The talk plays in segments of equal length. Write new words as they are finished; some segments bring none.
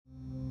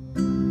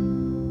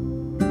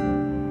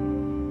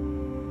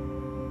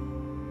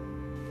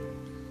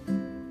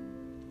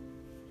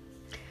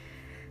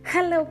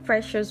Hello,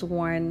 precious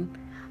one.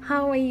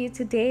 How are you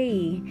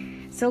today?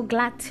 So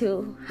glad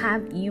to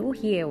have you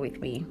here with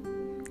me.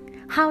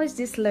 How is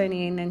this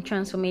learning and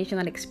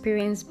transformational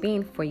experience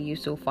been for you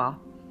so far?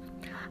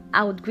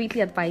 I would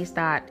greatly advise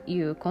that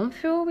you come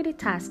through with the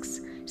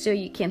tasks so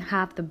you can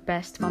have the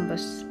best from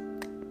this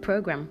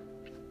program.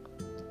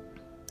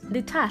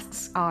 The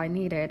tasks are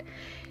needed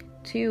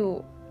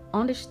to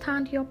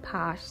understand your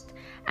past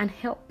and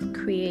help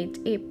create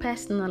a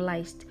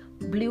personalized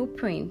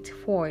blueprint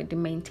for the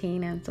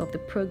maintenance of the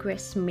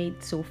progress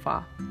made so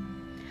far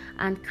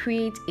and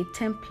create a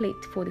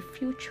template for the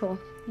future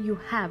you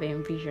have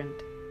envisioned.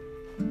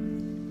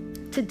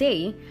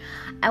 Today,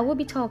 I will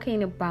be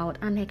talking about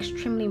an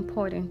extremely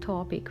important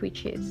topic,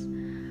 which is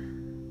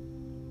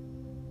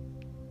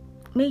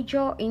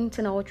major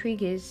internal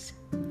triggers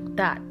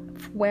that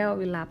fuel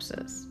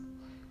relapses,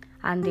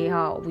 and they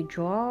are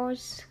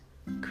withdrawals,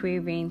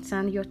 cravings,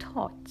 and your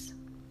thoughts.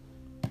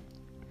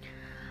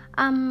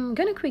 I'm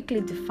going to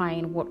quickly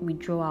define what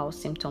withdrawal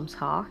symptoms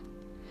are,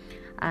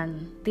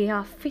 and they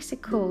are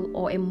physical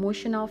or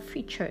emotional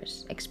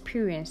features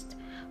experienced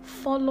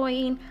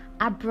following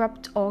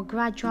abrupt or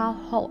gradual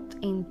halt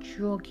in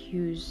drug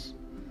use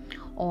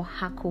or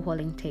alcohol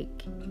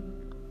intake.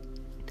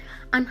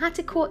 An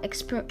article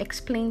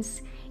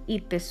explains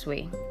it this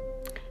way.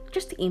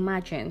 Just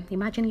imagine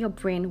your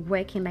brain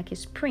working like a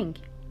spring,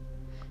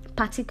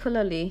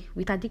 particularly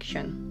with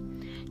addiction.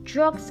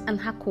 Drugs and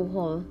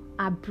alcohol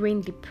are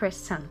brain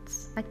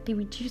depressants, like they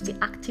reduce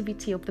the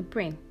activity of the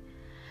brain.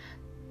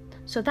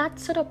 So that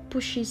sort of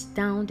pushes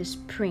down the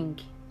spring.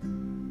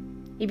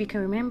 If you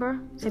can remember,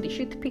 so you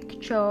should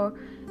picture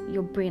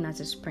your brain as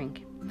a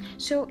spring.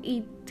 So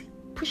it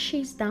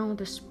pushes down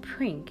the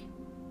spring.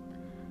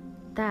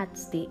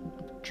 That's the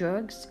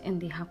drugs and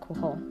the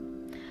alcohol.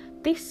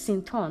 This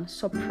in turn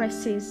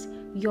suppresses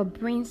your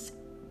brain's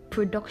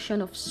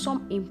production of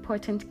some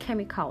important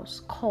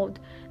chemicals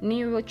called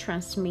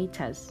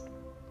neurotransmitters,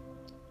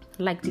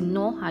 like the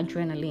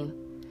noradrenaline.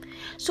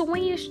 So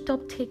when you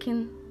stop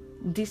taking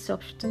these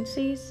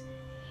substances,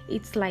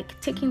 it's like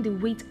taking the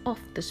weight off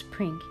the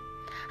spring,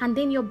 and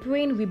then your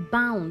brain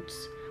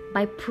rebounds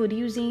by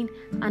producing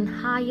a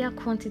higher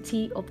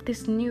quantity of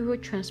these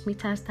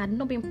neurotransmitters that have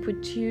not been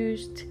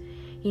produced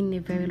in a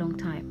very long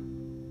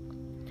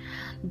time.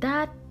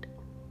 That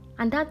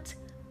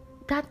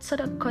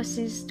sort of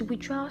causes the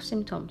withdrawal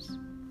symptoms.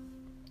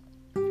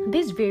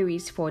 This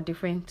varies for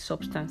different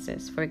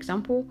substances. For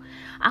example,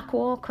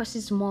 alcohol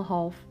causes more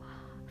of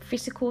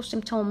physical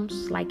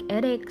symptoms like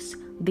headaches,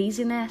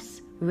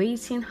 dizziness,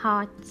 racing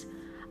heart,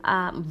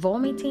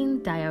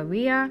 vomiting,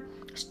 diarrhea,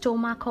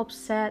 stomach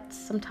upset,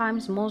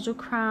 sometimes muscle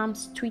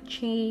cramps,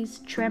 twitches,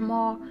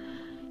 tremor,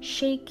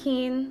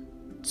 shaking,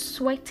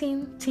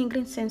 sweating,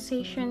 tingling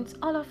sensations.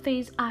 All of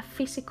these are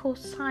physical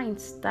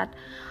signs that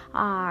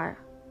are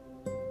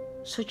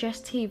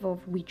suggestive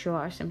of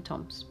withdrawal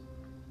symptoms.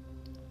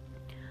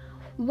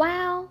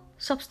 While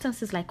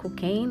substances like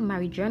cocaine,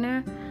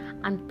 marijuana,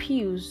 and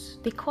pills,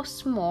 they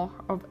cause more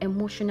of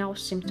emotional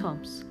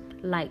symptoms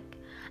like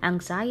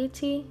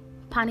anxiety,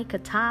 panic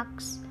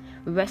attacks,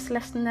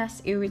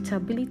 restlessness,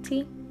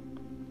 irritability,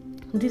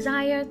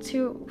 desire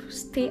to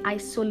stay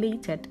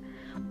isolated,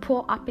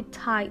 poor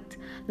appetite,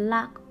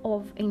 lack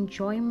of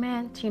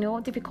enjoyment,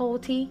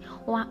 difficulty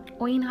or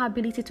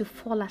inability to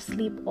fall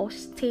asleep or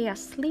stay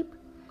asleep,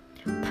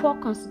 poor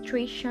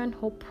concentration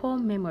or poor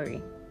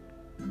memory.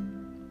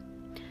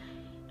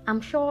 I'm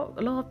sure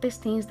a lot of these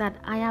things that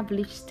I have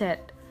listed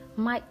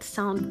might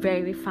sound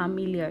very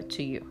familiar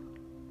to you,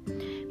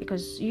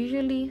 because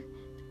usually,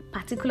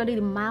 particularly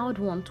the mild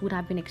ones, would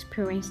have been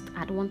experienced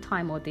at one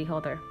time or the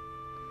other.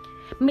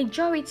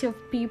 Majority of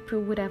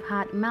people would have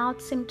had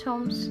mild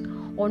symptoms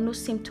or no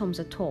symptoms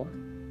at all,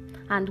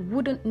 and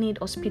wouldn't need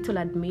hospital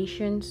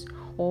admissions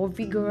or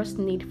vigorous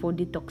need for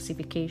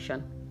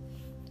detoxification.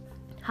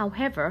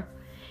 However,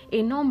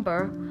 a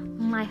number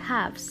might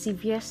have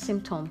severe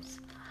symptoms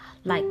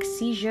like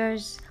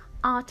seizures,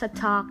 heart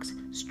attacks,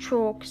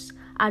 strokes,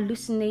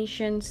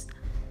 hallucinations,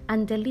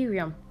 and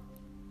delirium.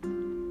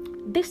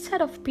 This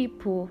set of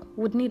people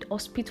would need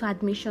hospital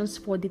admissions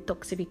for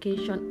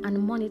detoxification and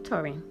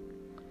monitoring.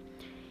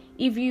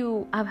 If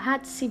you have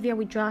had severe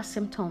withdrawal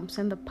symptoms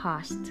in the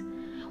past,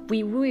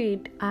 we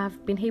would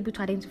have been able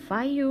to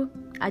identify you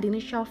at the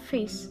initial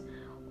phase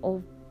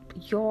of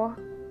your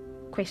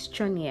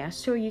questionnaire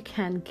so you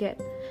can get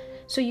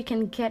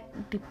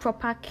the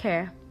proper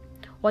care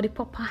or the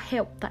proper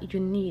help that you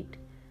need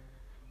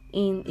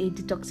in a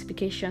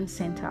detoxification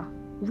center,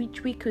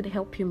 which we could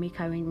help you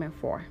make arrangement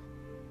for.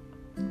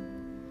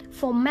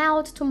 For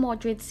mild to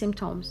moderate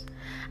symptoms,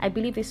 I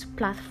believe this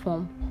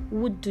platform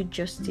would do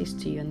justice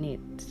to your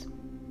needs.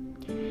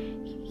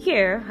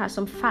 Here are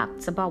some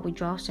facts about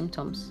withdrawal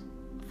symptoms.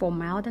 For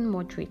mild and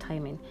moderate,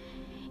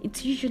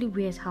 it usually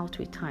wears out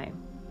with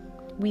time,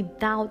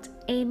 without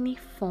any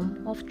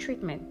form of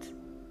treatment.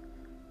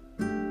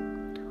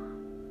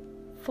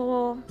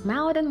 For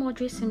mild and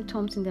moderate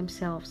symptoms in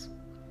themselves,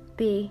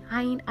 they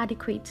are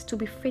inadequate to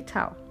be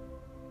fatal.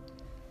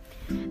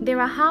 There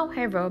are,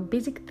 however,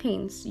 basic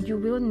things you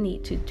will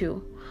need to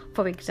do.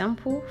 For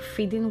example,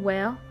 feeding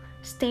well,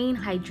 staying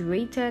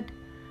hydrated,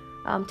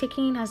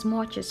 taking as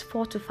much as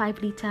 4 to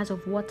 5 liters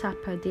of water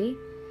per day,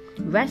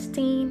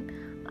 resting,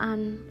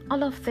 and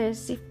all of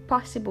this, if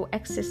possible,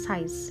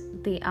 exercise.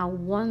 They are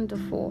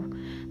wonderful.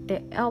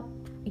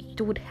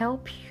 It would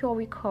help your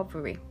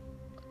recovery.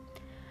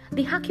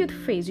 The acute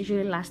phase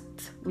usually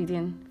lasts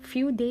within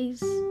few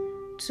days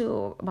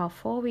to about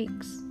 4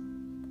 weeks.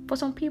 For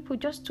some people,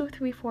 just 2,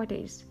 3, 4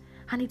 days.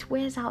 And it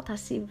wears out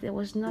as if there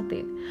was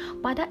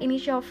nothing. By that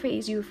initial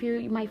phase, you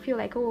might feel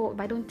like, oh, if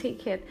I don't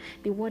take it,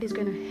 the world is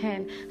going to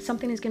end.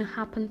 Something is going to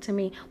happen to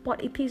me.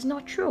 But it is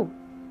not true.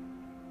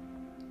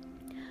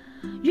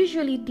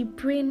 Usually, the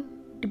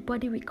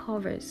body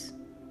recovers.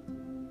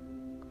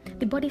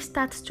 The body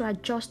starts to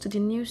adjust to the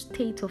new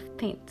state of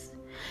things.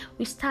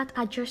 We start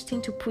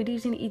adjusting to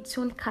producing its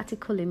own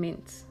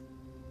catecholamines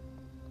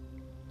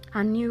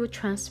and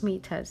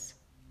neurotransmitters.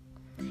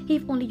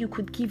 If only you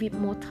could give it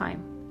more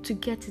time to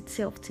get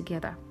itself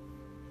together.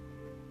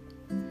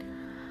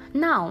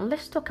 Now,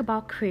 let's talk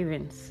about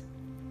cravings.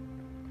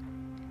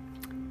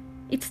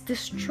 It's the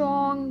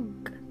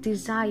strong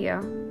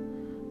desire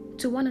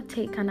to want to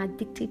take an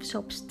addictive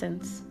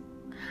substance,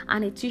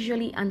 and it's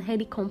usually an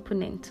heavy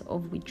component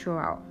of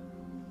withdrawal.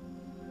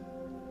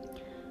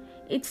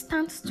 It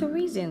stands to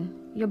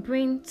reason your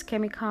brain's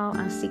chemical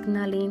and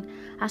signaling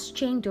has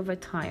changed over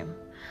time,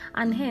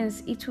 and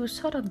hence it will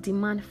sort of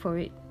demand for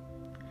it,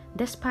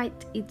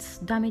 despite its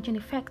damaging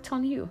effect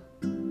on you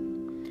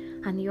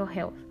and your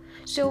health.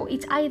 So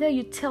it's either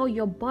you tell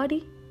your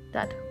body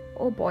that,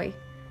 oh boy,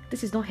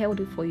 this is not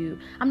healthy for you,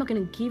 I'm not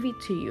going to give it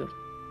to you,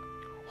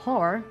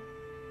 or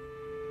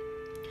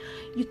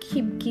you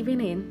keep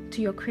giving in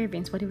to your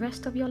cravings for the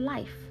rest of your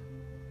life.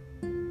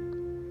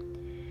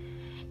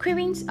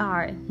 Cravings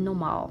are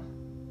normal.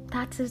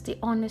 That is the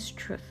honest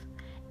truth.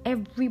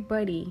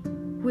 Everybody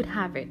would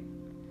have it.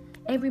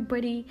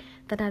 Everybody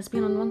that has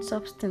been on one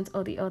substance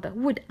or the other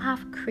would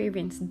have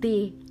cravings.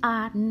 They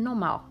are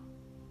normal.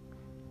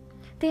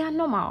 They are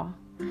normal.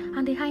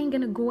 And they ain't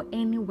going to go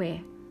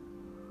anywhere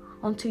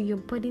until your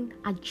body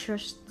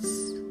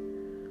adjusts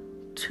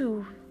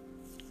to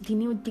the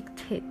new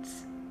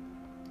dictates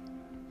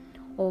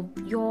of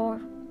you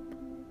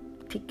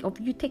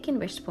taking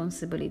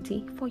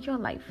responsibility for your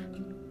life.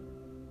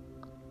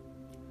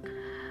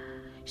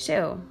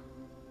 So,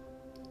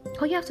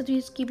 all you have to do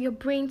is give your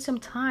brain some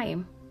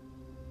time.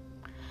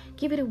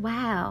 Give it a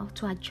while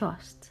to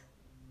adjust.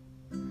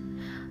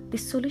 The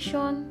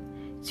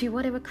solution to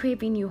whatever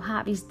craving you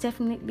have is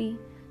definitely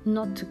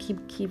not to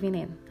keep giving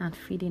in and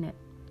feeding it,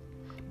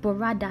 but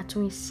rather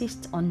to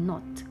insist on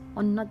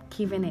not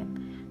giving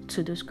in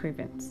to those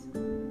cravings.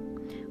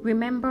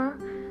 Remember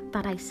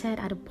that I said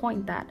at a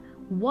point that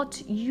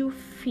what you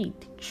feed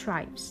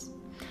thrives.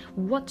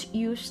 What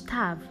you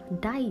starve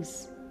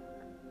dies.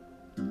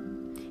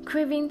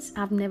 Cravings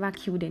have never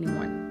killed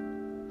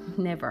anyone.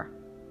 Never.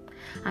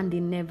 And they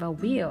never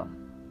will.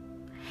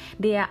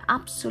 They are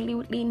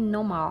absolutely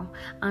normal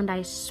and are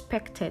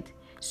expected.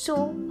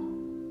 So,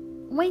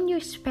 when you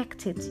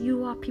expect it,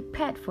 you are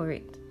prepared for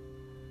it.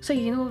 So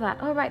you know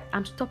that, all right,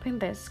 I'm stopping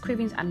this.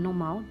 Cravings are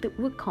normal. They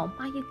will come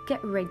and you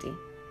get ready.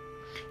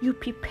 You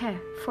prepare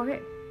for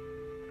it.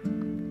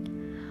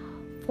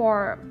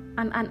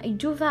 And I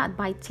do that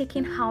by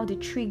taking out the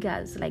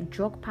triggers like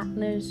drug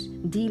partners,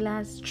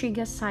 dealers,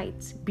 trigger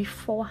sites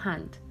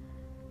beforehand.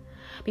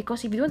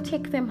 Because if you don't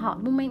take them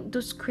out, the moment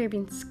those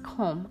cravings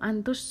come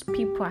and those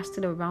people are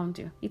still around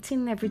you, it's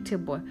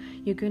inevitable.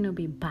 You're going to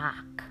be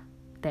back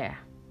there.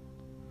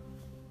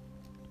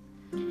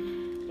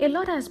 A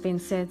lot has been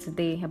said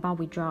today about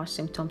withdrawal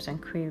symptoms and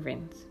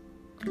cravings.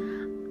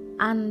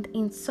 And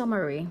in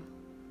summary,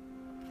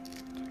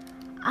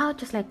 I'd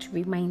just like to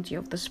remind you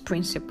of this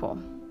principle.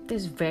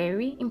 This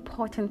very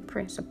important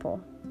principle.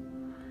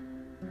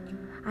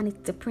 And it's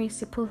the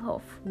principle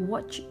of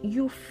what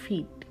you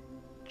feed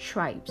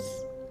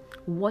thrives.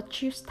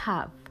 What you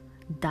starve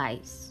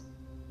dies.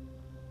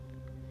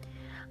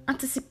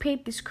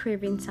 Anticipate these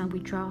cravings and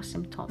withdrawal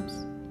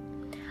symptoms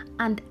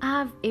and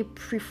have a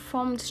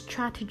preformed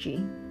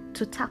strategy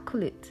to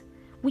tackle it,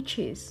 which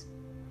is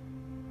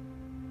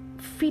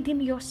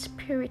feeding your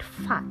spirit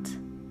fat,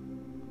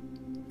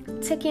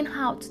 taking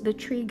out the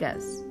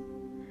triggers,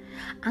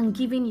 and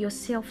giving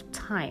yourself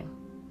time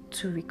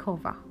to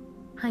recover.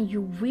 And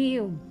you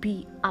will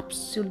be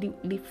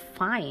absolutely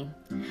fine.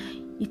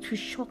 It will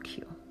shock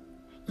you.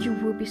 You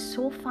will be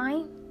so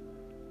fine.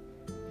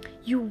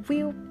 You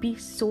will be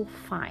so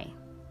fine.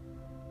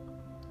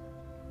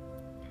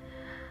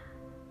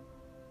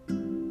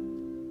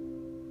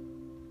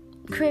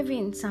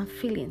 Cravings and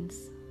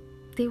feelings,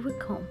 they will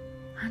come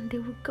and they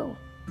will go.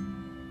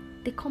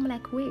 They come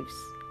like waves.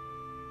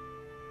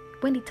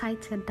 When they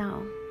tighten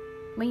down,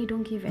 when you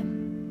don't give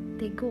in,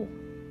 they go.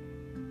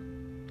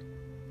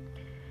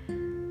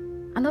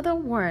 Another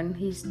one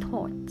is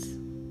thoughts.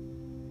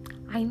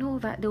 I know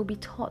that there will be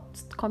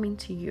thoughts coming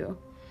to you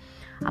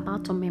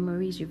about some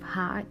memories you've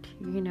had,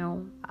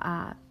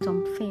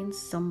 some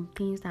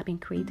things that have been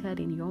created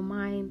in your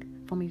mind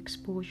from your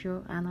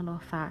exposure and all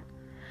of that.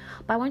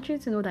 But I want you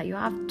to know that you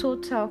have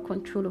total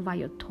control over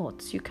your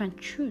thoughts. You can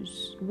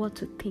choose what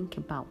to think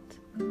about.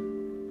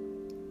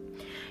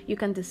 You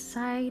can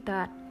decide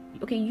that,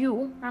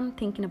 I'm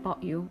thinking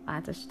about you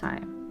at this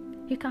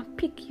time. You can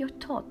pick your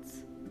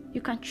thoughts.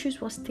 You can choose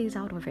what stays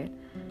out of it.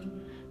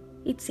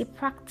 It's a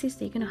practice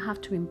that you're going to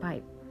have to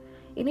imbibe.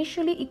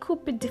 Initially, it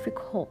could be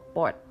difficult,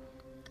 but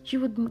you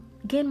would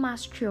gain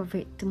mastery of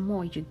it the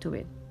more you do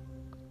it.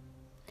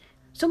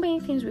 So many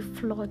things will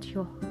flood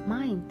your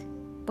mind,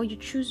 but you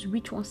choose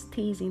which one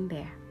stays in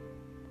there.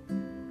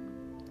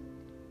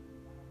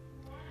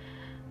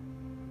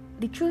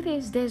 The truth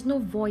is, there's no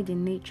void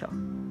in nature.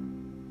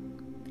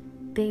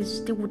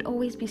 There would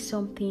always be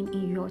something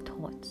in your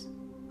thoughts.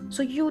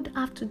 So you would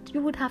have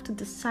to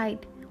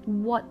decide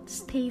what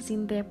stays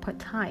in there per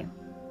time,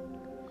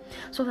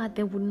 so that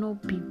there will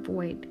not be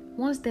void.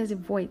 Once there's a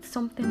void,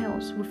 something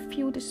else will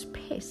fill the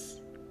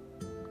space.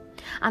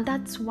 And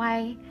that's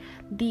why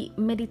the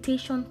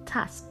meditation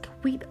task,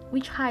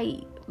 which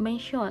I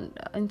mentioned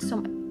in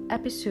some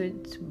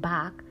episodes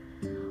back,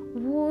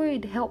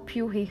 would help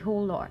you a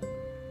whole lot.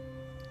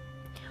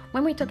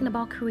 When we're talking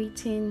about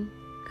creating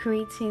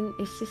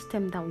a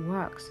system that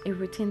works, a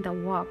routine that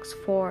works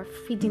for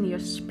feeding your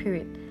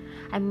spirit,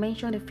 I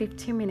mentioned the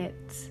 15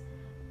 minutes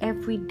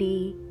every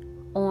day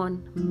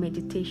on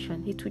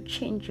meditation. It will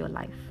change your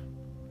life.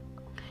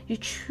 You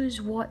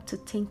choose what to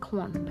think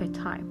on per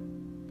time.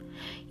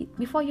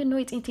 Before you know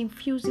it, it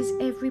infuses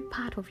every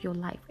part of your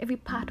life, every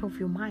part of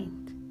your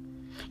mind.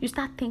 You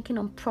start thinking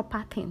on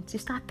proper things. You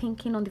start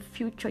thinking on the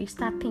future. You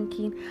start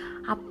thinking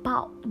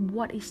about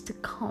what is to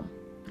come.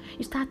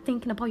 You start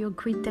thinking about your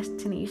great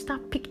destiny. You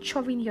start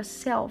picturing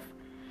yourself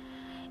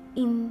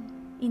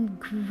in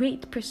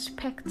great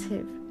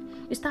perspective.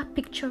 You start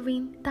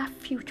picturing that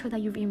future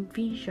that you've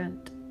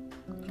envisioned.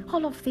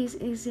 All of this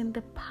is in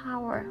the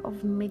power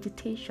of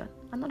meditation.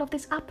 And all of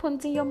this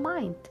happens in your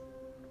mind.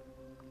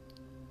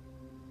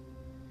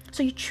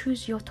 So you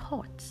choose your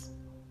thoughts.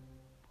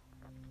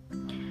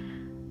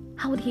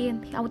 I would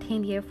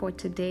end here for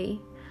today.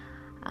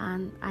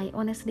 And I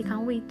honestly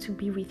can't wait to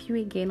be with you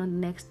again on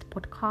the next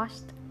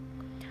podcast.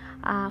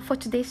 For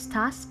today's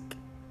task,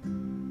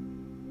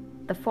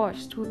 the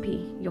first will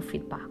be your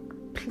feedback.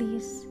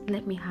 Please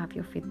let me have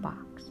your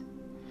feedbacks.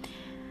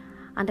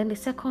 And then the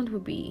second will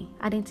be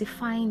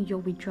identifying your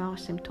withdrawal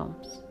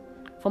symptoms.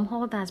 From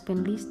all that has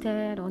been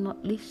listed or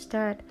not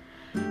listed,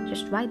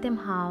 just write them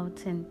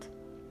out and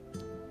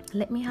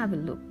let me have a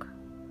look.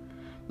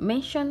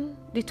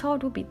 The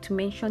third will be to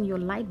mention your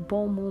light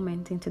bulb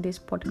moment in today's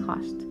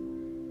podcast.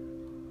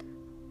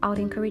 I would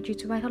encourage you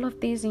to write all of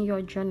these in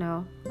your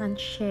journal and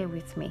share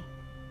with me.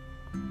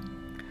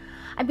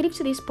 I believe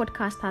today's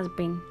podcast has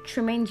been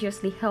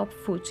tremendously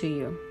helpful to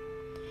you.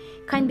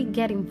 Kindly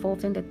get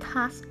involved in the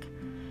task.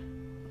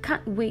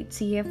 Can't wait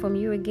to hear from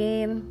you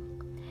again.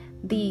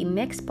 The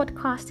next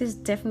podcast is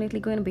definitely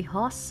going to be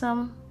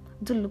awesome.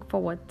 Do look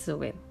forward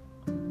to it.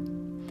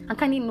 And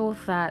kindly know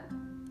that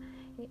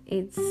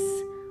it's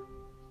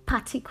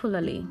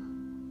particularly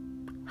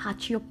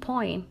at your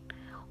point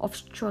of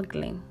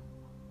struggling,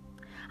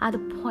 at the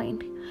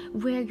point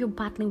where you're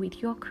battling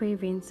with your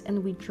cravings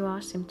and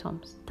withdrawal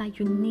symptoms, that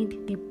you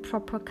need the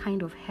proper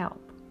kind of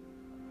help.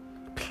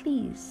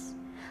 Please,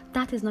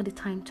 that is not the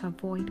time to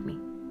avoid me.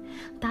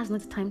 That's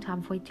not the time to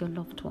avoid your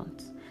loved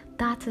ones.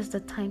 That is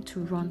the time to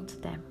run to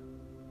them.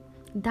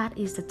 That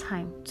is the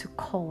time to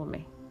call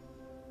me.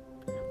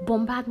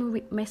 Bombard me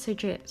with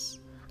messages.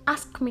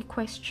 Ask me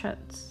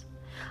questions.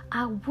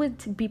 I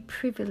would be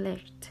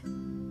privileged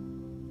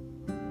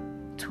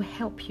to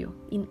help you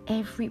in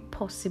every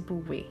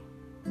possible way.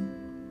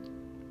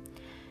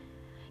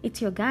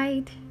 It's your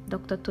guide,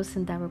 Dr.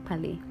 Tosin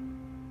Daropale.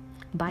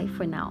 Bye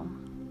for now.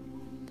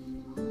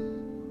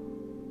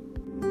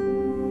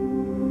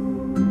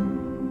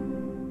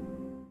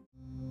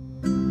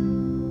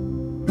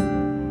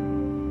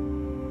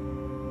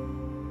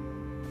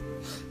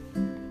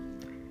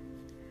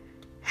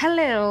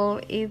 Hello,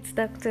 it's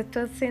Dr.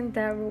 Tosin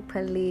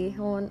Daropale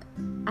on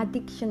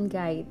Addiction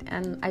Guide,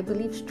 and I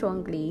believe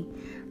strongly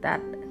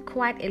that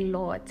quite a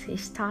lot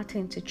is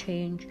starting to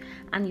change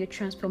and your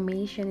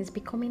transformation is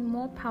becoming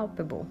more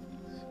palpable.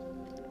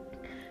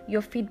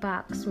 Your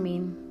feedbacks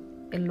mean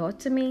a lot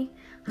to me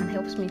and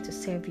helps me to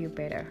serve you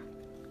better.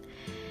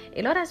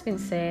 A lot has been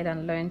said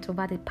and learned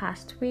over the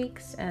past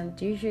weeks, and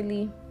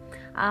usually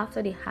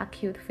after the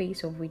acute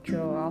phase of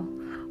withdrawal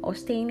or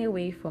staying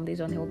away from these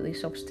unhealthy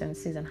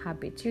substances and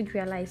habits, you'd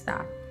realize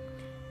that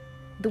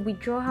the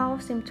withdrawal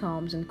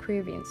symptoms and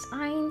cravings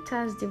aren't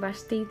as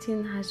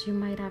devastating as you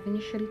might have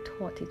initially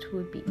thought it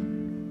would be.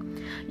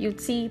 You'd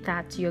see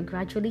that you're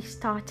gradually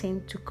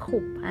starting to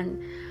cope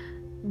and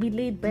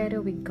relate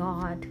better with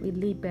God,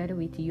 relate better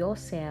with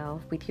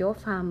yourself, with your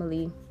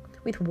family,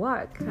 with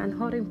work,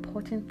 and other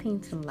important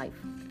things in life.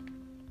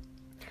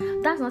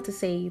 That's not to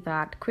say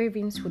that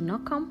cravings will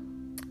not come.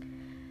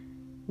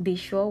 They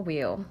sure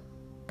will,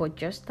 but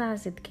just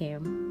as it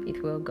came,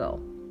 it will go.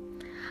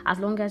 as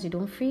long as you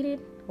don't feed it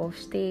or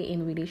stay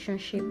in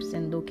relationships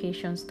and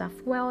locations that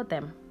fuel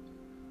them.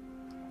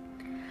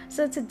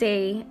 So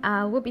today,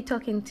 we'll be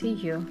talking to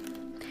you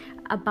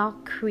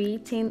about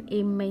creating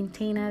a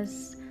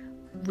maintenance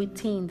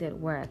routine that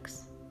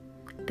works.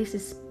 This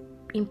is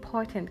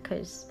important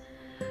because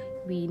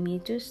we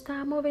need to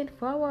start moving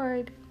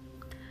forward.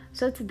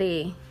 So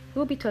today,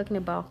 we'll be talking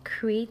about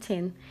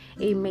creating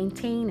a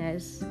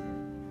maintenance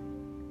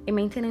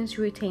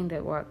routine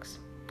that works.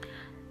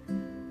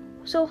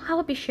 So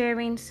I'll be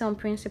sharing some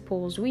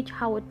principles which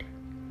I would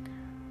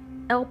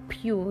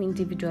help you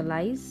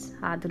individualize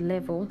at the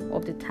level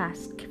of the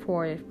task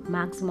for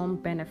maximum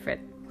benefit.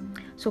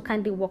 So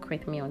kindly work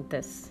with me on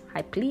this.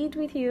 I plead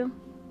with you.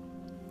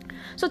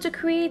 So to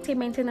create a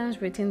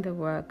maintenance routine that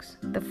works,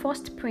 the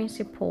first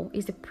principle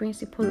is the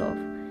principle of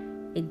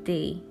a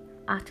day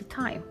at a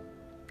time.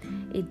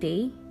 A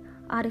day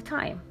at a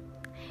time.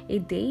 A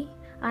day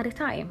at a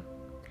time.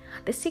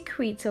 The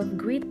secrets of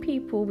great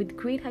people with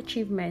great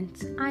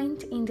achievements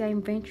aren't in their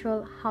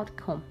eventual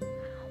outcome,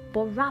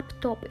 but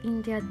wrapped up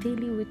in their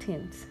daily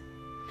routines.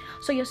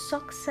 So your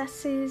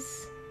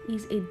successes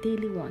is a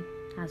daily one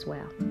as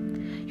well.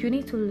 You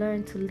need to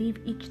learn to live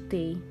each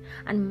day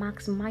and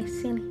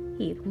maximizing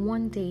it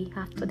one day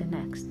after the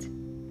next.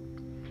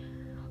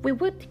 We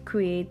would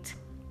create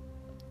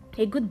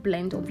a good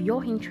blend of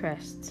your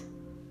interests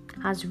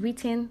as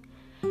written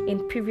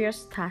in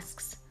previous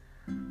tasks,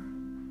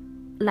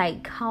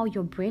 like how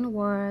your brain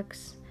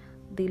works,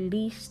 the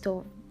list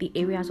of the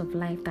areas of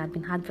life that have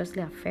been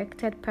adversely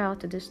affected prior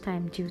to this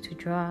time due to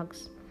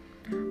drugs.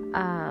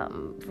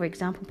 For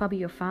example, probably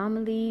your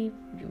family,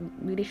 your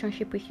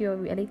relationship with your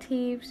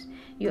relatives,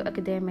 your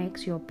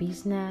academics, your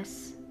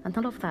business, and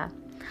all of that.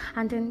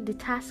 And then the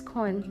task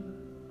on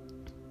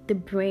the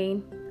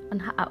brain,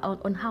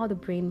 on how the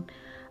brain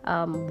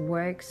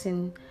works,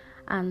 and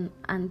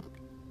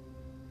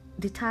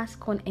the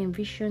task on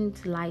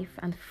envisioned life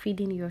and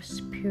feeding your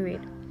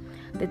spirit.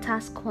 The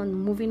task on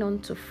moving on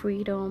to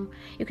freedom.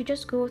 You could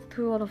just go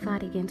through all of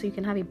that again so you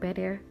can have a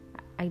better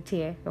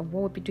idea of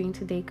what we'll be doing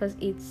today, because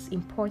it's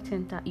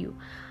important that you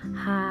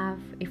have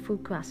a full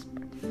grasp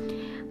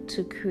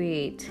to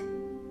create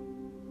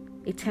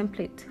a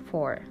template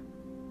for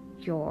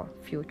your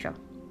future.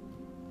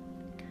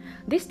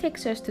 This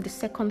takes us to the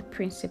second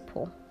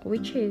principle,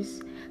 which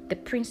is the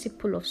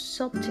principle of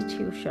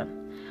substitution.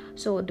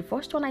 So the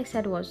first one I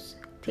said was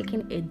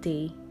taking a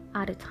day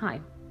at a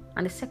time.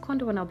 And the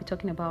second one I'll be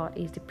talking about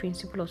is the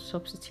principle of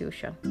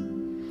substitution.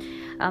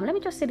 Let me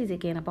just say this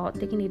again about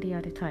taking a day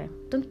at a time.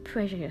 Don't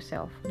pressure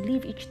yourself.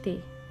 Live each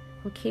day,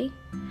 okay?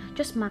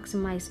 Just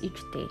maximize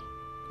each day.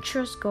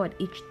 Trust God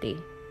each day.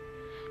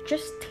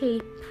 Just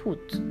stay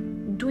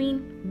put, doing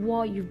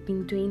what you've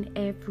been doing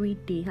every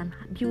day and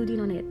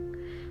building on it.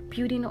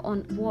 Building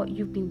on what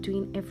you've been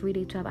doing every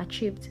day to have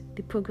achieved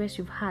the progress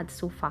you've had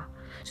so far.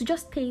 So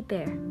just stay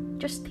there.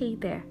 Just stay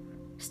there.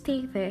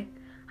 Stay there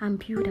and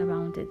build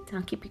around it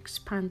and keep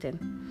expanding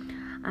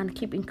and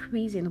keep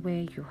increasing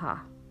where you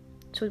are.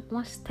 So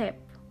one step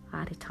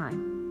at a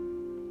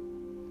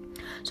time.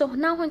 So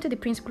now onto the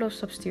principle of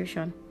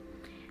substitution.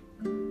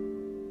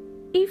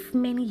 If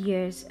many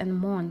years and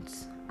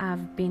months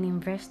have been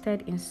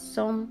invested in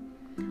some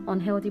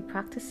unhealthy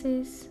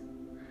practices,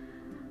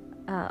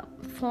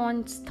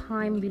 funds,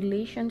 time,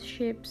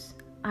 relationships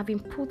have been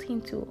put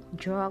into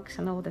drugs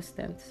and all these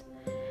things,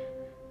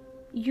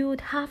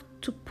 you'd have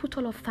to put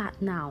all of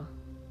that now.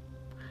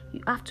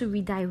 You have to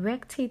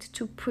redirect it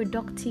to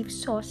productive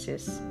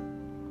sources.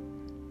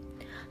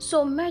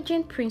 So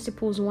merging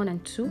principles 1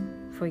 and 2,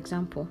 for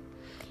example,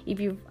 if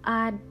you've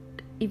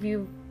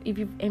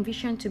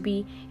envisioned to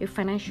be a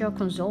financial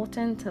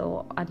consultant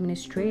or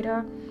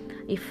administrator,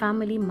 a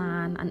family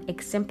man, an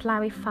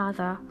exemplary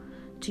father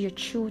to your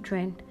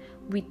children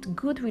with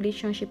good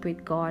relationship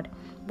with God,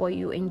 but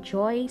you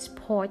enjoy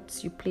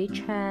sports, you play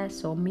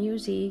chess or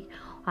music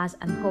as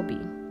an hobby.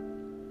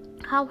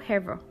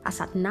 However, as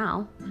at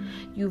now,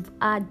 you've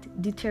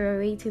had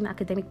deteriorating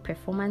academic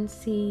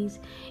performances,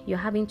 you're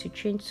having to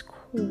change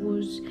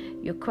schools,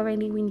 you're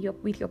currently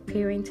with your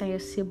parents and your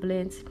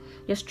siblings,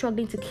 you're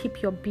struggling to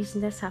keep your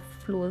business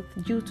afloat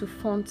due to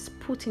funds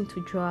put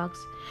into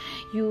drugs.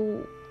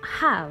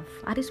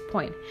 At this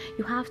point,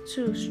 you have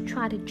to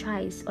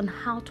strategize on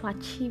how to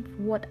achieve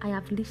what I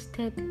have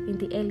listed in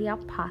the earlier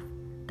path.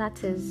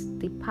 That is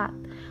the path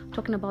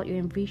talking about your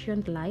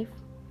envisioned life,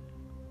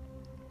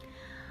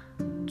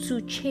 to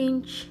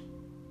change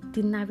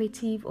the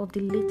narrative of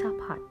the later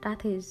part.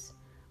 That is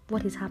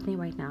what is happening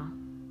right now.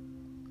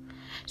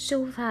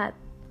 So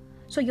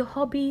your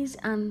hobbies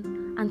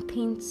and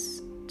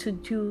things to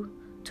do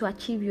to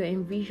achieve your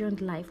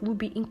envisioned life will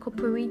be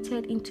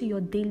incorporated into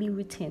your daily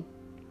routine,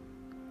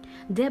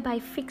 thereby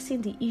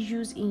fixing the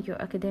issues in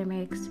your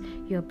academics,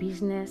 your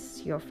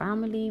business, your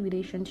family,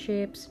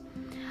 relationships,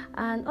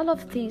 and all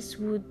of this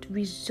would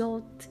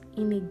result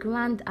in a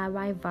grand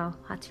arrival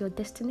at your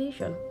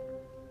destination.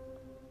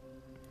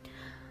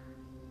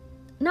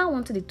 Now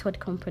on to the third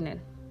component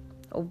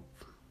of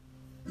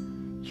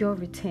your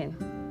routine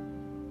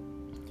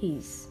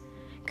is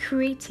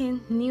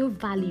creating new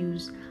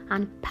values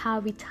and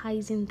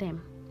prioritizing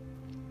them.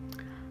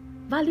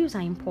 Values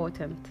are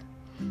important.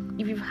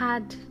 If you've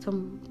had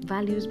some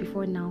values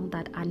before now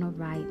that are not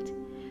right,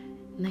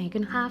 now you're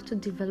going to have to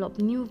develop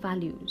new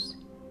values.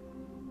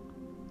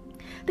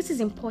 This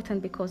is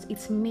important because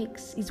it's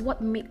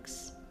what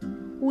makes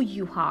who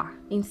you are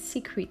in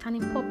secret and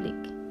in public.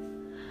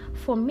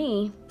 For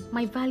me,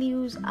 my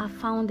values are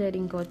founded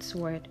in God's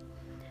word.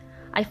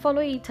 I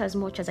follow it as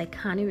much as I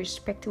can,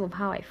 irrespective of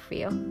how I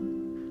feel,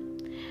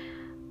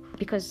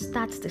 because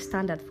that's the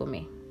standard for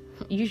me.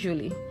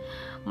 Usually,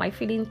 my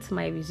feelings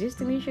might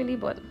resist initially,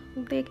 but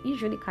they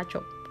usually catch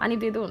up. And if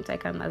they don't, I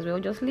can as well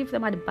just leave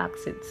them at the back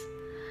seats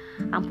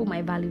and put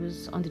my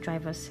values on the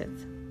driver's seat.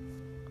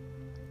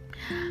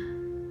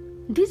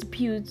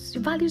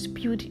 Values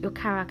build your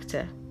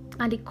character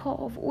and the core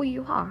of who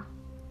you are.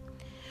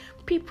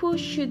 People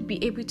should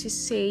be able to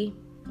say,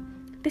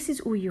 this is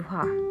who you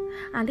are,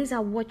 and these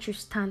are what you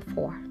stand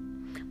for.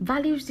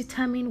 Values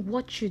determine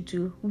what you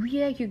do,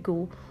 where you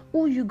go,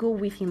 who you go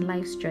with in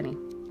life's journey.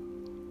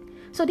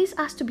 So this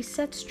has to be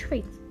set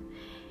straight.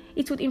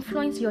 It would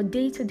influence your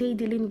day-to-day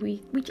dealing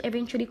with, which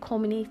eventually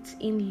culminates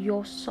in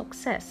your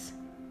success.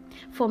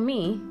 For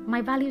me,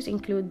 my values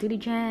include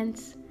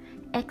diligence,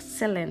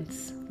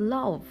 excellence,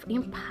 love,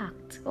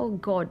 impact. Oh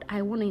God,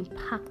 I want to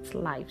impact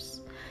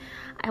lives.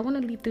 I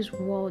want to leave this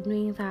world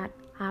knowing that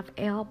I've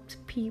helped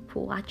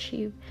people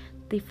achieve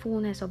the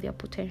fullness of their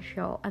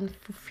potential and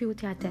fulfill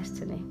their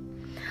destiny.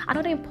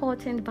 Another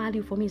important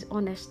value for me is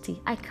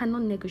honesty. I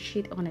cannot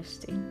negotiate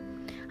honesty.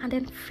 And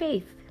then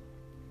faith.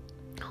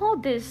 All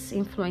this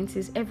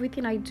influences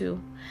everything I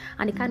do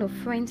and the kind of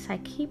friends I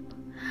keep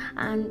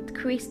and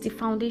creates the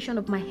foundation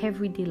of my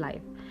everyday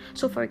life.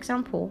 So for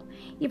example,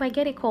 if I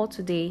get a call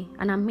today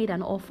and I'm made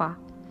an offer,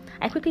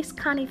 I quickly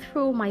scan it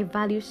through my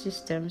value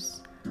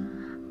systems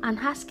and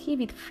ask if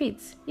it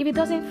fits. If it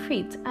doesn't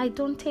fit, I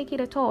don't take it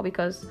at all,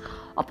 because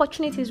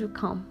opportunities will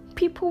come,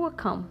 people will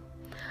come,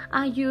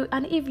 and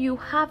if you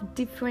have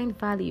different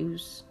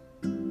values,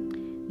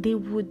 they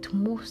would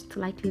most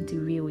likely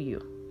derail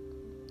you.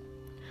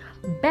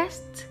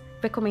 Best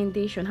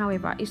recommendation,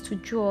 however, is to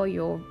draw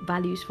your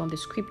values from the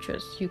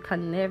scriptures. You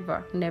can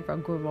never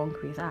go wrong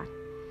with that,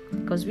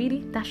 because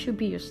really that should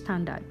be your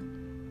standard.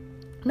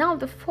 Now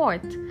the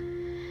fourth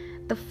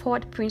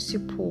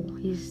principle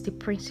is the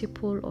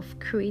principle of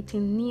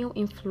creating new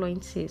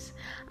influences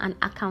and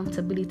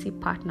accountability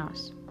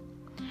partners.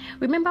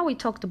 Remember, we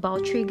talked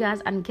about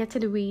triggers and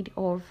getting rid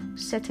of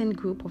certain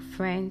group of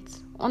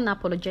friends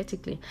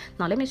unapologetically.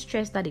 Now let me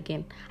stress that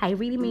again. I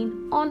really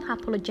mean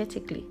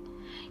unapologetically.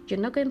 You're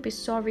not going to be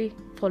sorry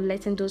for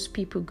letting those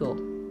people go.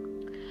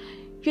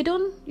 You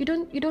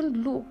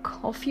don't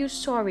look or feel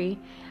sorry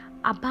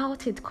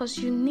about it, because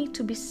you need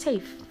to be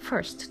safe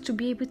first to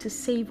be able to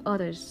save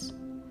others.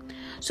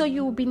 So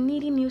you will be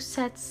needing new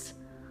sets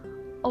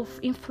of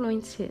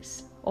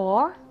influences,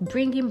 or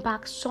bringing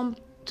back some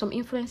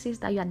influences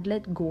that you had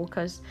let go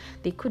because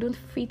they couldn't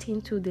fit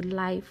into the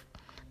life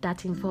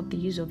that involved the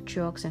use of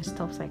drugs and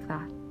stuff like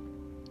that.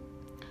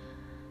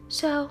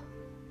 So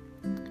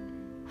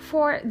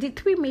for the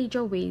three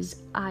major ways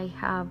I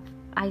have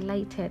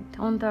highlighted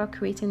under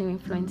creating new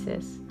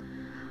influences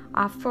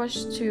are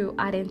first to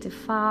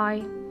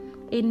identify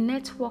a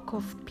network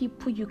of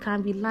people you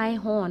can rely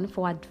on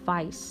for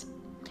advice.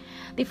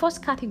 The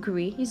first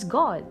category is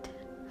God.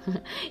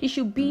 It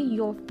should be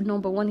your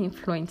number one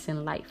influence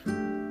in life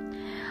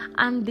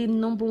and the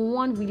number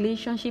one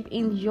relationship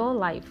in your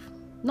life,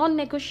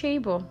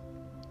 non-negotiable.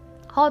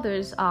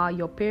 Others are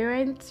your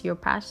parents, your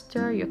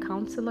pastor, your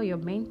counselor, your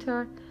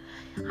mentor.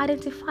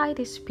 Identify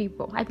these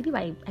people. I believe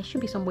I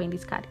should be somewhere in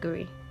this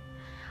category.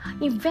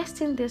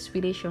 Invest in this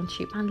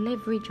relationship and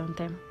leverage on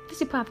them. These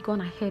people have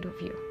gone ahead of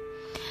you.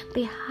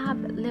 They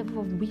have a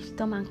level of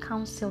wisdom and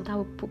counsel that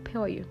will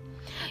propel you.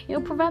 You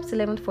know, Proverbs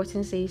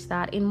 11:14 says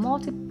that in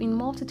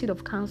multitude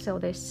of counsel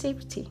there's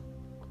safety.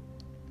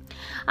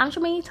 I'm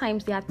sure many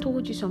times they have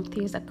told you some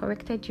things, that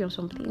corrected you on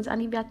some things,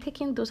 and if you are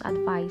taking those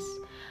advice,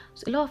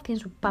 so a lot of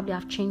things will probably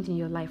have changed in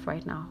your life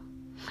right now.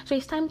 So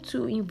it's time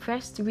to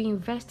reinvest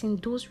in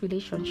those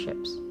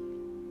relationships.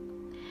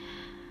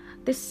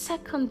 The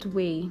second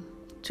way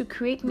to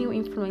create new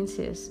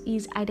influences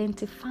is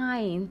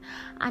identifying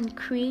and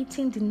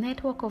creating the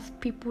network of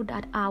people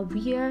that are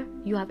where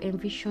you have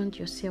envisioned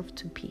yourself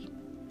to be.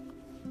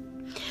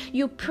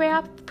 You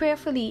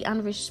prayerfully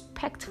and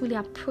respectfully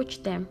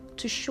approach them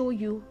to show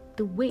you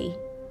the way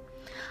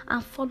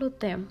and follow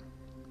them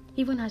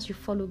even as you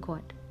follow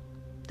God.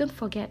 Don't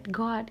forget,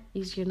 God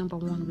is your number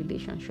one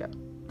relationship,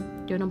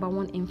 your number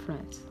one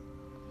influence.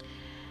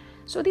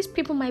 So these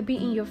people might be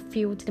in your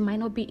field, they might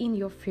not be in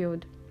your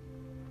field,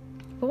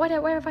 but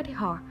wherever they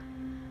are,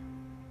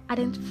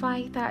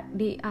 identify that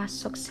they are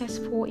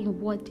successful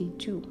in what they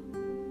do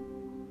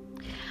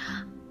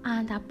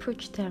and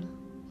approach them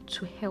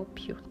to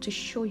help you, to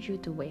show you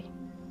the way.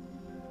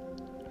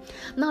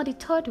 Now, the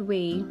third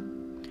way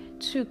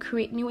to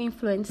create new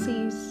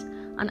influences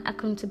and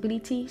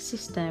accountability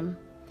system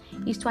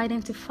is to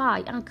identify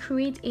and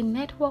create a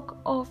network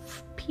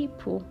of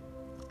people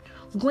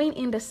going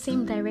in the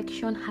same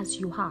direction as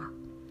you are,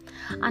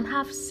 and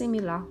have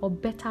similar or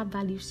better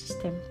value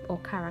system or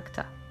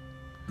character.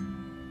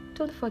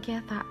 Don't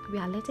forget that we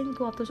are letting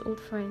go of those old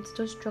friends,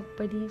 those drug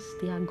buddies,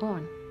 they are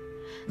gone.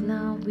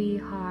 Now we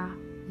are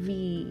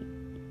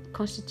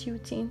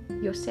reconstituting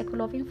your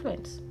circle of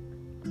influence.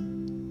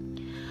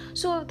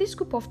 So this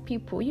group of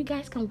people, you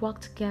guys can work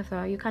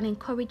together, you can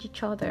encourage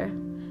each other,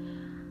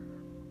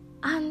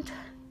 and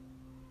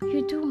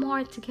you do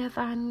more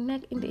together.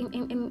 And in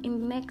the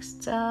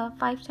next 5,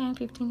 10,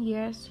 15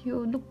 years,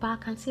 you look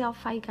back and see how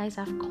far you guys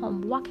have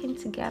come working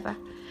together.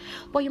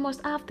 But you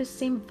must have the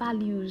same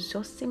values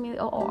or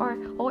similar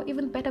or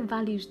even better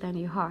values than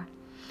you are.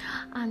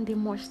 And they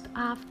must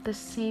have the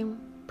same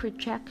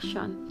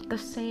projection, the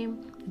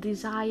same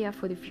desire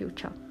for the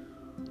future,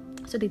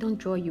 so they don't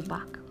draw you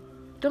back.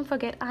 Don't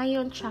forget,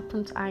 iron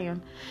sharpens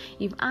iron.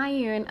 If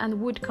iron and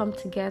wood come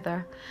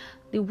together,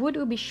 the wood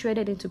will be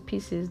shredded into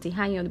pieces, the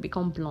iron will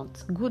become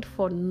blunt. Good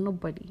for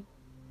nobody.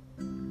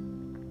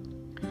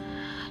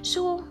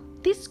 So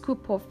this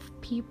group of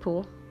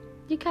people,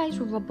 you guys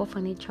will rub off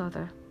on each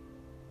other.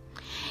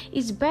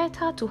 It's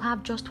better to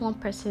have just one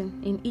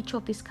person in each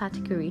of this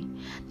category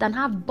than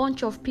have a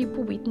bunch of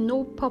people with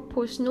no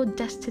purpose, no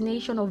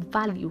destination of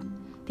value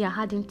they are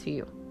adding to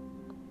you.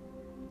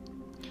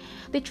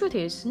 The truth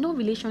is, no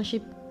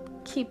relationship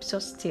keeps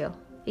us still.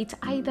 It's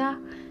either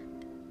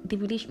the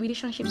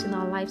relationships in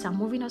our lives are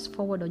moving us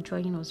forward or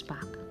drawing us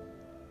back.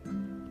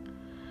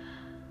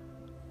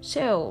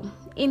 So,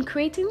 in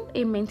creating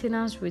a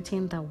maintenance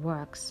routine that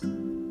works,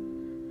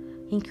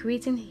 in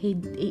creating a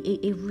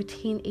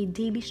routine, a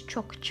daily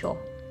structure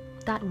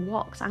that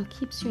works and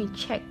keeps you in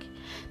check,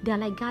 they are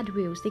like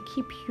guardrails. They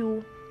keep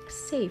you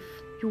safe.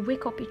 You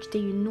wake up each day,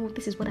 you know,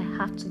 this is what I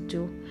have to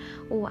do.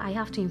 Oh, I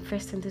have to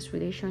invest in this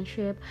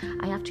relationship.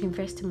 I have to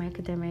invest in my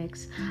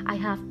academics. I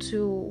have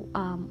to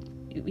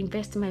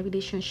invest in my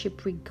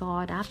relationship with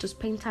God. I have to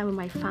spend time with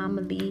my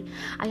family.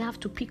 I have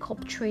to pick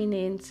up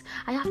trainings.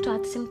 I have to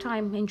at the same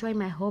time enjoy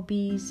my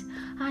hobbies.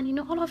 And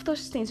all of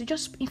those things, you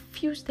just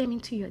infuse them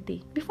into your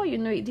day. Before you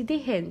know it, the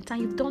day ends and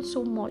you've done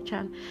so much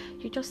and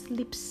you just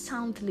sleep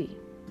soundly.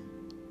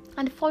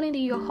 And the following day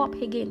you're up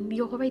again.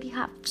 You already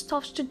have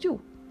stuff to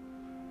do.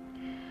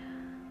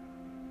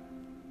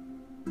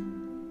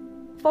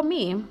 For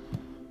me,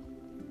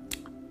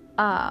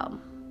 I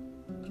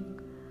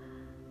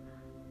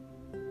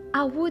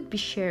would be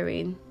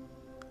sharing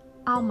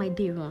how my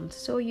day runs,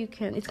 so it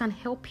can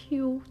help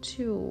you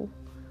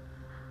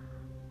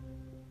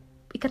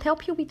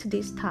with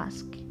today's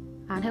task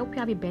and help you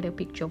have a better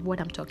picture of what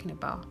I'm talking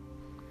about.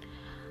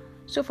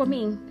 So for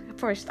me,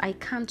 first, I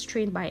can't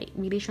train my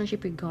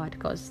relationship with God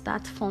because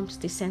that forms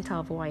the center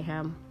of who I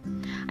am.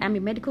 I am a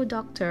medical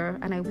doctor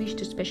and I wish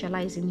to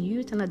specialize in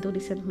youth and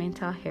adolescent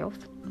mental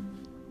health.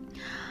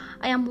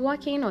 I am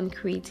working on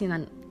creating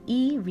an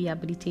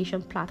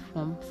e-rehabilitation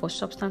platform for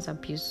substance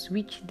abuse,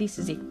 which this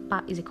is a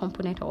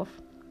component of.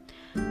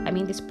 I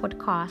mean, this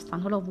podcast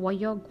and all of what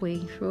you're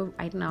going through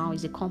right now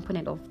is a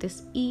component of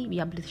this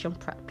e-rehabilitation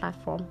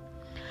platform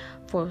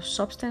for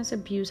substance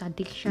abuse,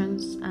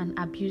 addictions, and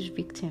abuse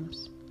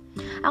victims.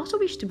 I also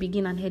wish to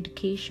begin an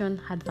education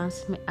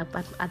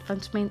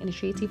advancement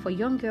initiative for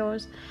young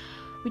girls,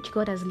 which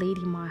God has laid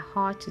in my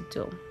heart to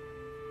do.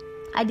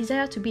 I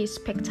desire to be a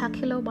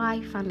spectacular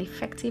wife and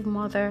effective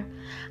mother.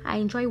 I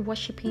enjoy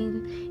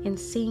worshiping and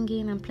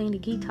singing and playing the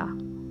guitar.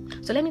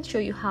 So let me show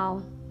you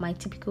how my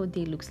typical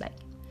day looks like.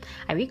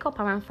 I wake up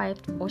around 5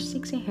 or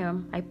 6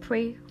 a.m. I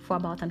pray for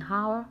about an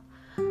hour,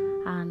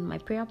 and my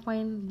prayer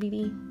point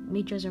really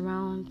majors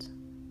around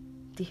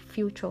the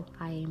future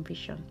I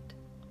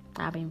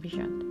have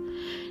envisioned.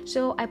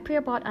 So I pray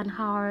about an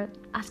hour,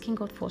 asking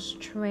God for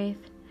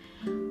strength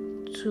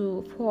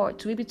to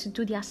be able to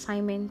do the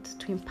assignment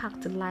to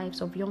impact the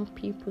lives of young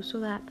people so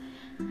that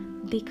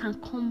they can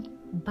come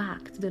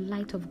back to the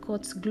light of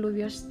God's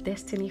glorious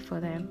destiny for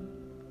them.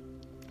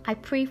 I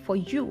pray for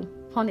you.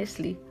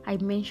 Honestly, I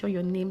mention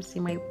your names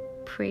in my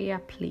prayer,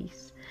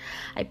 please.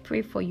 I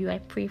pray for you. I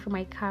pray for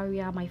my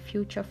career, my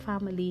future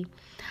family.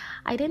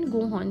 I then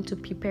go on to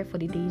prepare for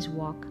the day's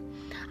work.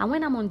 And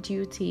when I'm on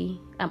duty,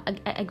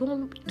 I go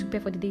on to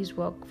prepare for the day's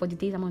work for the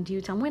days I'm on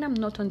duty. And when I'm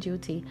not on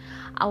duty,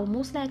 I'll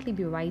most likely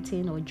be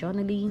writing or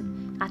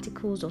journaling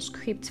articles or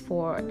scripts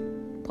for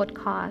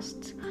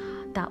podcasts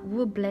that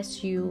will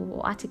bless you,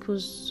 or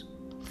articles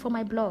for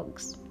my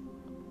blogs.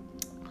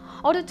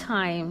 Other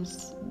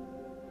times,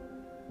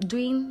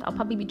 I'll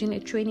probably be doing a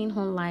training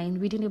online,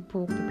 reading a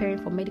book,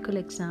 preparing for medical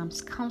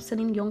exams,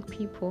 counseling young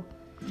people.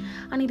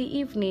 And in the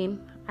evening,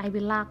 I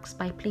relax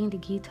by playing the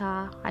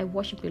guitar. I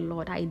worship the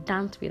Lord. I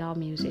dance without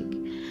music.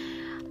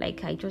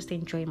 I just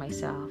enjoy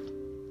myself.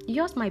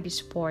 Yours might be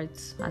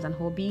sports as an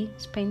hobby,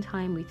 spending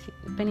time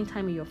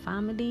with your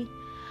family,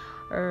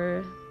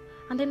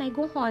 and then I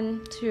go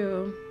on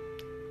to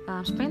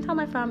spend time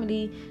with my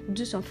family,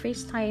 do some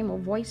FaceTime or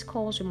voice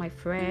calls with my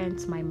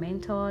friends, my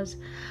mentors,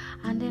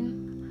 and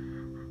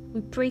then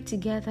we pray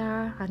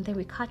together, and then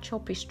we catch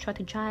up, we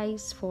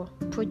strategize for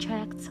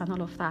projects and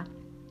all of that.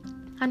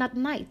 And at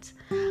night,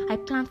 I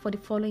plan for the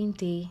following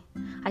day.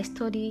 I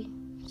study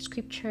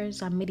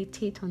scriptures and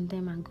meditate on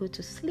them and go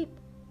to sleep.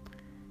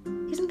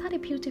 Isn't that a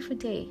beautiful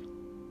day?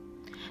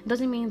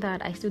 Doesn't mean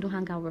that I still don't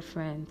hang out with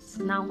friends.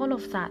 Now, all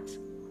of that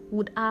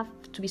would have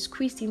to be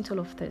squeezed into all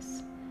of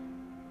this.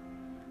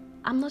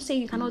 I'm not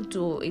saying you cannot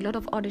do a lot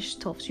of other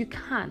stuff. You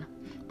can.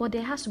 But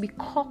there has to be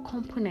core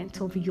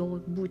components of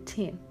your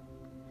routine.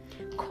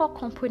 Core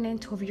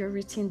components of your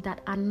routine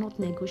that are not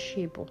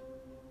negotiable.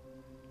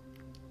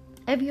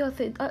 Every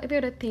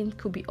other thing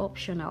could be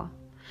optional.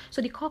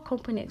 So the core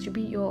components should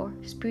be your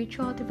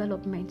spiritual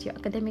development, your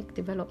academic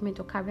development,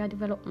 your career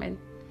development,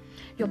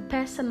 your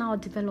personal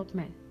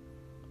development,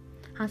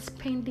 and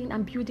spending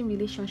and building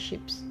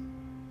relationships,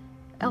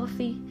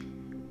 healthy,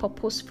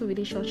 purposeful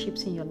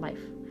relationships in your life.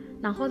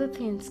 Now, other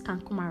things can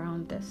come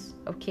around this,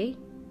 okay?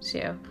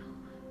 So,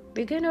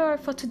 beginner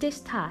for today's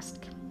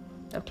task,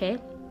 okay?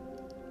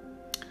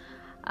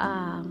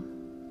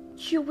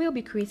 You will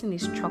be creating a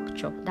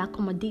structure that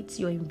accommodates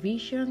your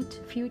envisioned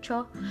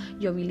future,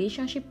 your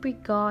relationship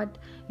with God,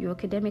 your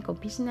academic or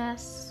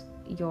business,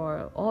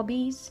 your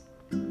hobbies,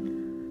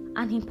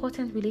 and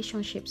important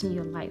relationships in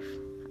your life,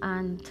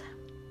 and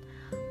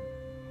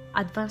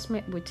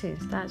advancement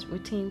routines. That's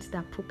routines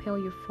that propel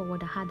you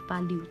forward, that add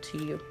value to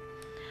you.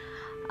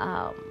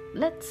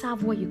 Let's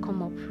have what you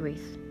come up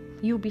with.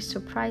 You'll be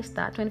surprised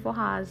that 24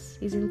 hours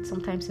isn't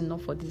sometimes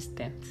enough for these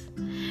things.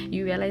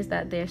 You realize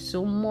that there's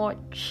so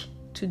much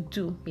to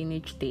do in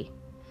each day.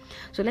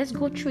 So let's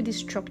go through this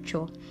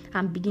structure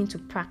and begin to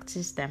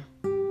practice them.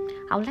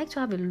 I would like to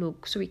have a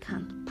look so we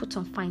can put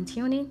some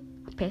fine-tuning,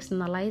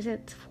 personalize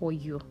it for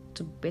you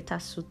to better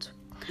suit.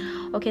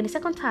 Okay, the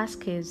second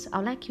task is I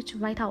would like you to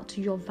write out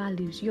your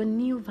values, your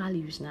new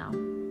values now.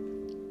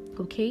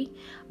 Okay,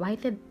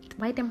 write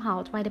them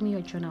out, write them in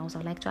your journals.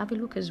 I'd like to have a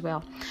look as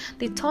well.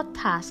 The third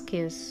task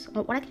is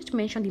I'd like you to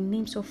mention the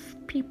names of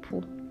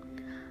people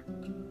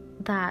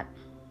that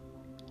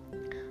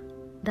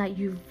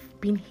you've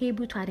been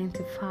able to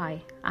identify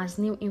as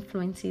new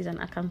influences and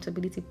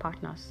accountability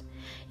partners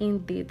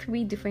in the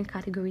 3 different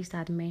categories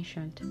that I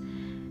mentioned.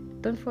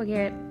 Don't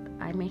forget,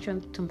 I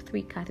mentioned some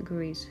 3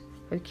 categories.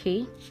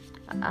 Okay,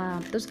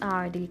 those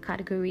are the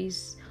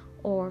categories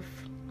of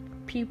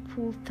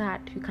people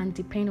that you can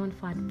depend on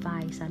for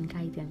advice and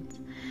guidance.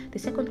 The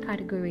second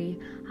category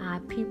are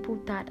people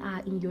that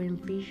are in your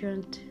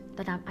envisioned,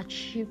 that have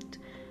achieved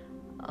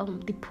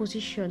the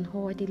position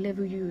or the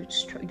level you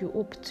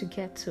hope to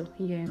get to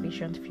in your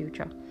envisioned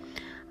future.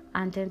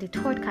 And then the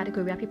third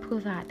category are people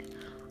that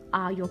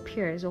are your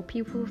peers, or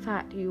people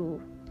that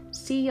you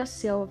see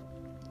yourself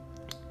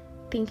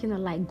thinking of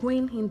like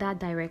going in that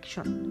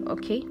direction.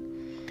 Okay,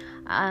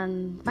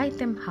 and write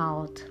them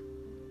out.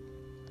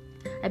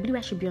 I believe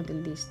I should be on the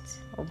list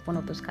of one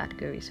of those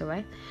categories,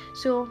 alright?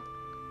 So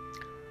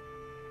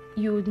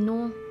you would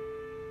know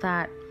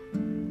that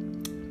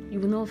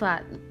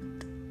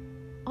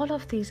all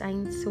of these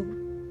aren't so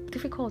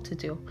difficult to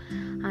do,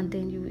 and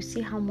then you will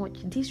see how much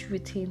this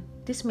routine,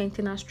 this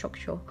maintenance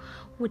structure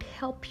would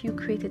help you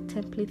create a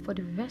template for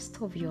the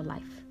rest of your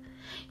life.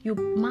 You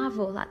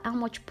marvel at how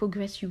much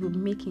progress you will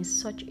make in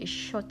such a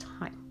short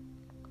time.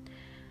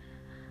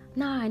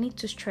 Now I need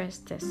to stress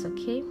this,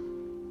 okay?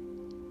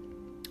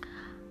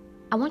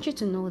 I want you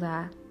to know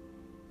that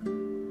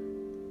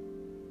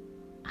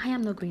I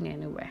am not going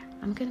anywhere.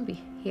 I'm going to be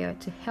here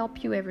to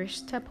help you every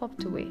step of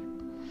the way.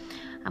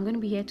 I'm going to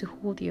be here to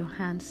hold your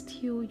hand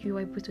till you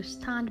are able to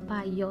stand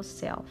by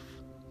yourself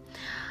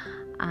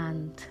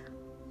and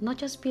not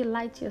just be a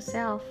light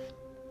yourself,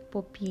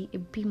 but be a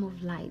beam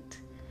of light,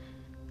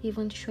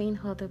 even showing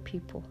other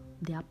people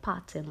their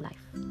part in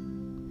life.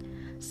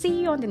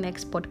 See you on the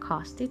next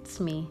podcast. It's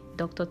me,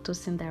 Dr.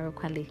 Tosin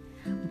Darokwale.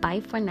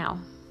 Bye for now.